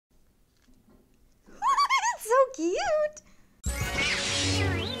cute!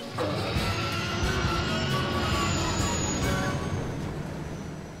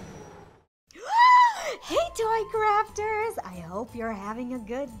 Hey Toy Crafters! I hope you're having a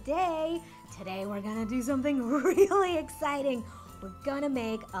good day. Today we're gonna do something really exciting. We're gonna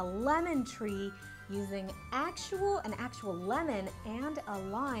make a lemon tree using an actual lemon and a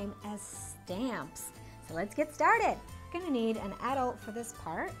lime as stamps. So let's get started. You're gonna need an adult for this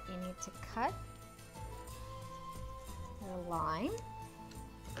part. You need to cut the lime.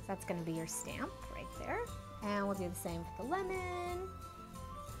 So that's gonna be your stamp right there. And we'll do the same for the lemon.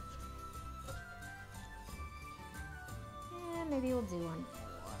 And maybe we'll do one more.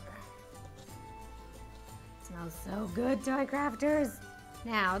 Smells so good, Toy Crafters.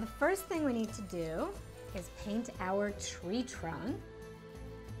 Now, the first thing we need to do is paint our tree trunk.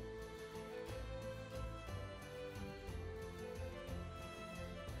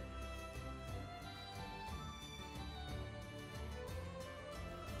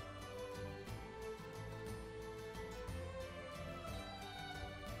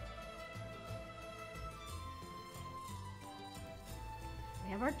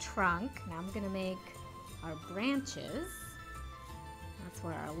 We have our trunk. Now I'm gonna make our branches. That's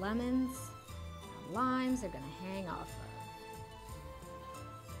where our lemons and limes are gonna hang off of.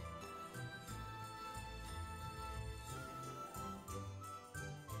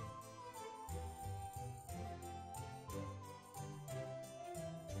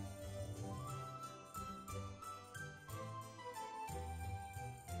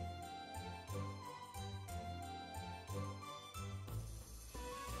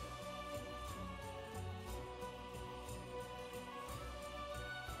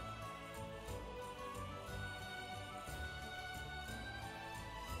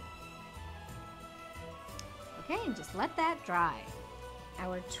 Okay, and just let that dry.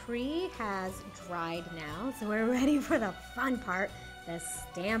 Our tree has dried now, so we're ready for the fun part, the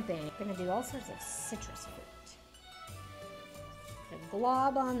stamping. We're gonna do all sorts of citrus fruit. Put a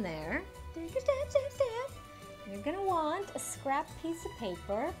glob on there. You're gonna want a scrap piece of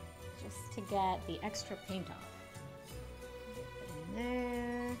paper just to get the extra paint off. Put it in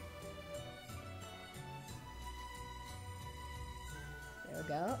there. There we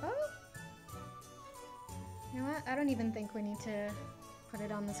go. Oh! You know what? I don't even think we need to put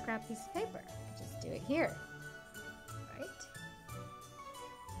it on the scrap piece of paper. Just do it here. Right?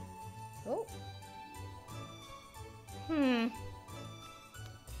 Oh.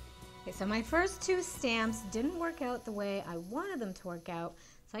 Okay, so my first two stamps didn't work out the way I wanted them to work out.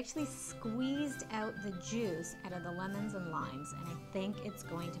 So I actually squeezed out the juice out of the lemons and limes, and I think it's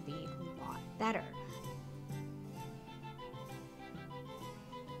going to be a lot better.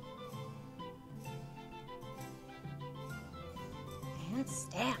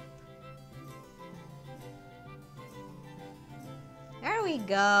 Stamp. There we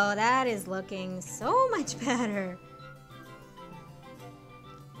go. That is looking so much better.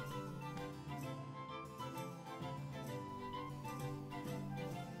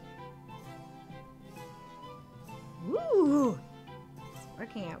 Ooh, it's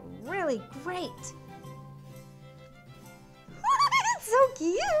working out really great. It's so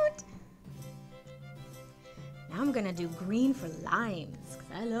cute. Now I'm gonna do green for limes,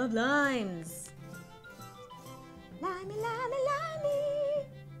 because I love limes. Limey, limey, limey.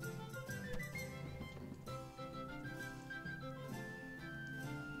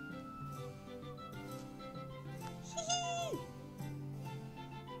 Hee-hee.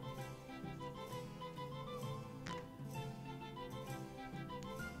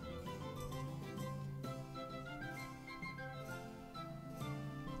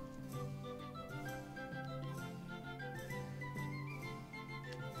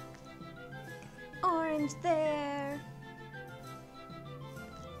 Orange there,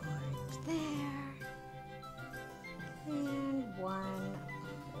 orange there, and one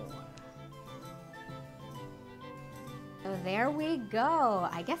more. So there we go.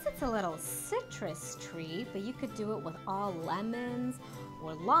 I guess it's a little citrus tree, but you could do it with all lemons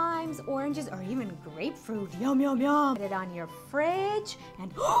or limes, oranges, or even grapefruit. Yum, yum, yum. Put it on your fridge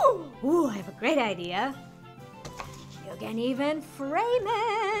and, ooh, I have a great idea. You can even frame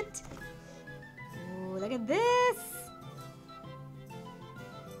it. Look at this!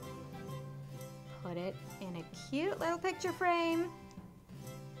 Put it in a cute little picture frame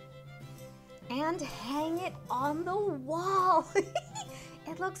and hang it on the wall.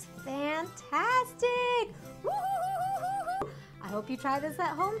 It looks fantastic! Woo-hoo-hoo-hoo-hoo! I hope you try this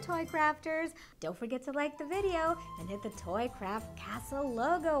at home, Toy Crafters. Don't forget to like the video and hit the Toycraft Castle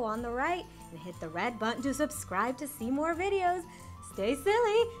logo on the right and hit the red button to subscribe to see more videos. Stay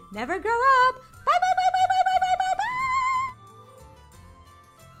silly, never grow up.